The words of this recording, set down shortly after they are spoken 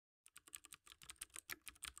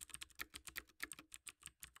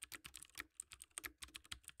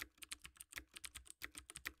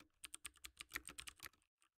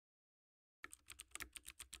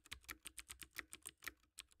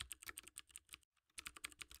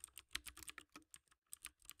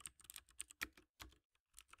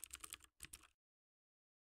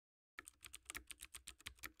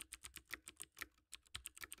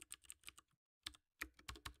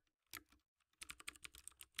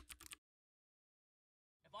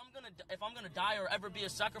if I'm gonna die or ever be a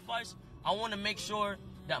sacrifice, I want to make sure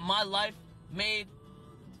that my life made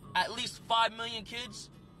at least 5 million kids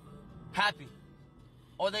happy,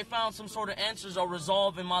 or they found some sort of answers or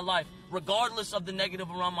resolve in my life, regardless of the negative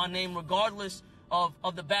around my name, regardless of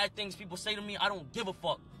the bad things people say to me. I don't give a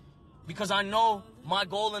fuck, because I know my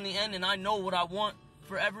goal in the end, and I know what I want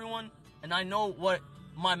for everyone, and I know what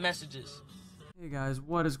my message is. Hey guys,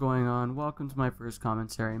 what is going on? Welcome to my first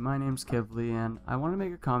commentary. My name's Kivli, and I want to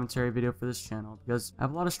make a commentary video for this channel because I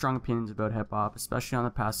have a lot of strong opinions about hip-hop, especially on the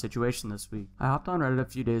past situation this week. I hopped on Reddit a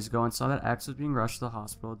few days ago and saw that X was being rushed to the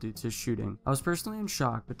hospital due to his shooting. I was personally in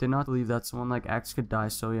shock, but did not believe that someone like X could die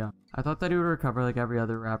so young. I thought that he would recover like every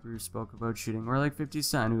other rapper who spoke about shooting, or like 50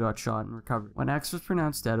 Cent who got shot and recovered. When X was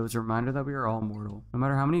pronounced dead, it was a reminder that we are all mortal. No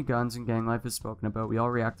matter how many guns and gang life is spoken about, we all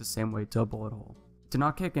react the same way to a bullet hole. Did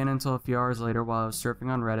not kick in until a few hours later while I was surfing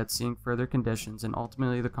on Reddit, seeing further conditions and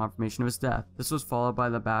ultimately the confirmation of his death. This was followed by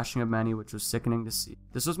the bashing of many, which was sickening to see.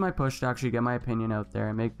 This was my push to actually get my opinion out there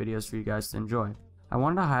and make videos for you guys to enjoy. I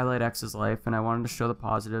wanted to highlight X's life, and I wanted to show the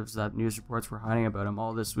positives that news reports were hiding about him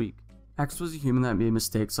all this week. X was a human that made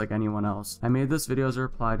mistakes like anyone else. I made this video as a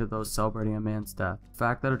reply to those celebrating a man's death. The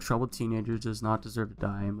fact that a troubled teenager does not deserve to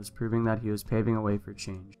die, and was proving that he was paving a way for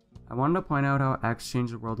change. I wanted to point out how X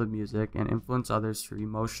changed the world of music and influenced others through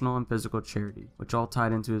emotional and physical charity, which all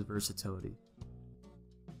tied into his versatility.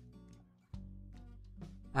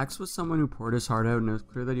 X was someone who poured his heart out, and it was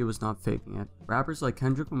clear that he was not faking it. Rappers like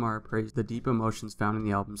Kendrick Lamar praised the deep emotions found in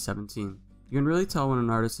the album 17. You can really tell when an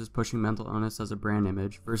artist is pushing mental illness as a brand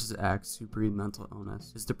image versus X, who breathed mental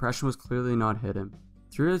illness. His depression was clearly not hidden.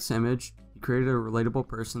 Through this image, he created a relatable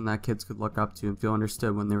person that kids could look up to and feel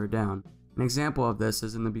understood when they were down. An example of this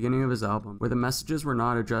is in the beginning of his album, where the messages were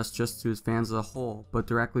not addressed just to his fans as a whole, but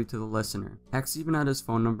directly to the listener. X even had his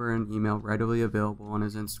phone number and email readily available on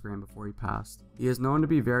his Instagram before he passed. He is known to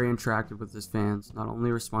be very interactive with his fans, not only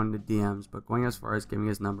responding to DMs, but going as far as giving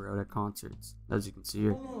his number out at concerts, as you can see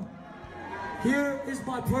here. Here is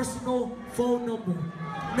my personal phone number,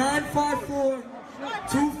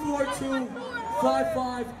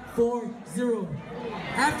 954-242-5540.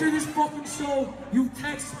 After this fucking show, you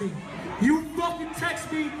text me. You fucking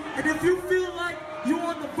text me, and if you feel like you're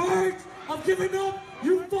on the verge of giving up,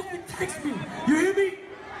 you fucking text me. You hear me?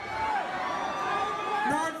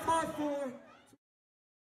 954.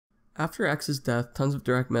 After X's death, tons of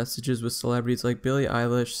direct messages with celebrities like Billie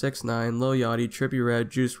Eilish, 6ix9ine, Lil Yachty, Trippie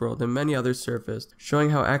Redd, Juice WRLD, and many others surfaced,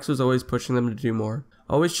 showing how X was always pushing them to do more,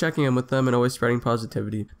 always checking in with them and always spreading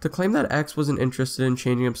positivity. To claim that X wasn't interested in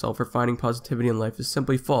changing himself or finding positivity in life is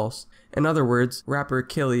simply false. In other words, rapper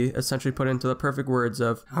Killy essentially put into the perfect words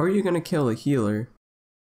of, "How are you gonna kill a healer?"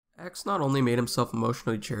 X not only made himself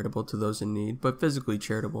emotionally charitable to those in need, but physically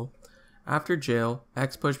charitable. After jail,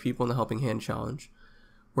 X pushed people in the Helping Hand Challenge.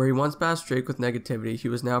 Where he once bashed Drake with negativity, he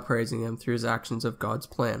was now praising him through his actions of God's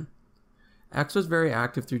plan. X was very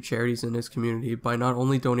active through charities in his community by not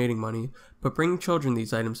only donating money, but bringing children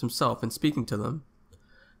these items himself and speaking to them.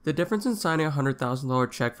 The difference in signing a $100,000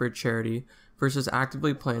 check for a charity versus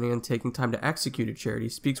actively planning and taking time to execute a charity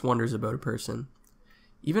speaks wonders about a person.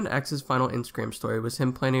 Even X's final Instagram story was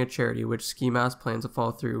him planning a charity which Ski Mask plans to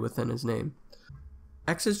follow through within his name.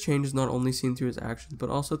 X's change is not only seen through his actions, but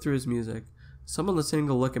also through his music. Someone listening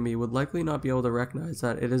to Look at Me would likely not be able to recognize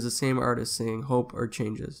that it is the same artist singing Hope or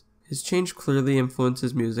Changes. His change clearly influenced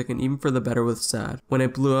his music, and even for the better with Sad, when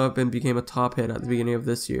it blew up and became a top hit at the beginning of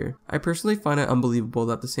this year. I personally find it unbelievable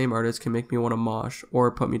that the same artist can make me want to mosh or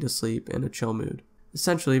put me to sleep in a chill mood.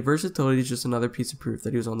 Essentially, versatility is just another piece of proof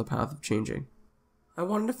that he was on the path of changing. I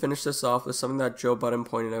wanted to finish this off with something that Joe Budden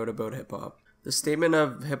pointed out about hip-hop. The statement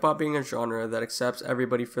of hip-hop being a genre that accepts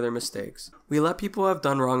everybody for their mistakes. We let people who have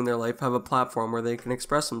done wrong in their life have a platform where they can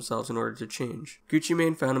express themselves in order to change. Gucci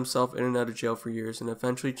Mane found himself in and out of jail for years and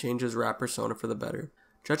eventually changed his rap persona for the better.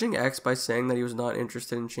 Judging X by saying that he was not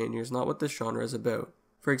interested in changing is not what this genre is about.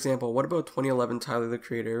 For example, what about 2011 Tyler the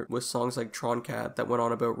Creator with songs like Tron Cat that went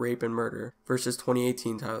on about rape and murder versus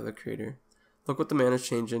 2018 Tyler the Creator? Look what the man has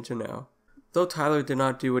changed into now. Though Tyler did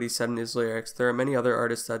not do what he said in his lyrics, there are many other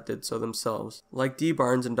artists that did so themselves, like D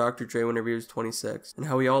Barnes and Dr. Dre whenever he was 26, and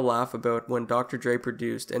how we all laugh about when Dr. Dre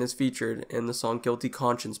produced and is featured in the song Guilty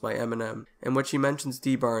Conscience by Eminem, in which he mentions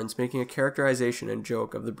D Barnes making a characterization and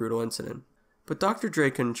joke of the brutal incident. But Dr.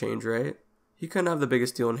 Dre couldn't change, right? He couldn't have the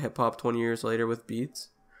biggest deal in hip-hop 20 years later with Beats.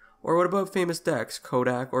 Or what about Famous Dex,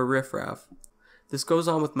 Kodak, or Riff Raff? This goes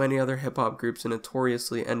on with many other hip-hop groups and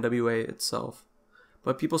notoriously NWA itself.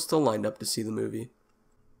 But people still lined up to see the movie.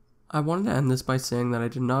 I wanted to end this by saying that I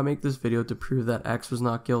did not make this video to prove that X was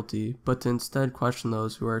not guilty, but to instead question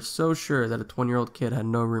those who are so sure that a 20-year-old kid had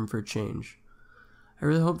no room for change. I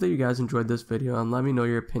really hope that you guys enjoyed this video, and let me know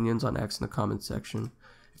your opinions on X in the comments section.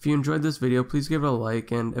 If you enjoyed this video, please give it a like,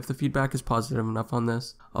 and if the feedback is positive enough on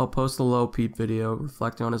this, I'll post a Lil Peep video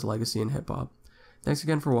reflecting on his legacy in hip hop. Thanks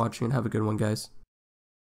again for watching, and have a good one, guys.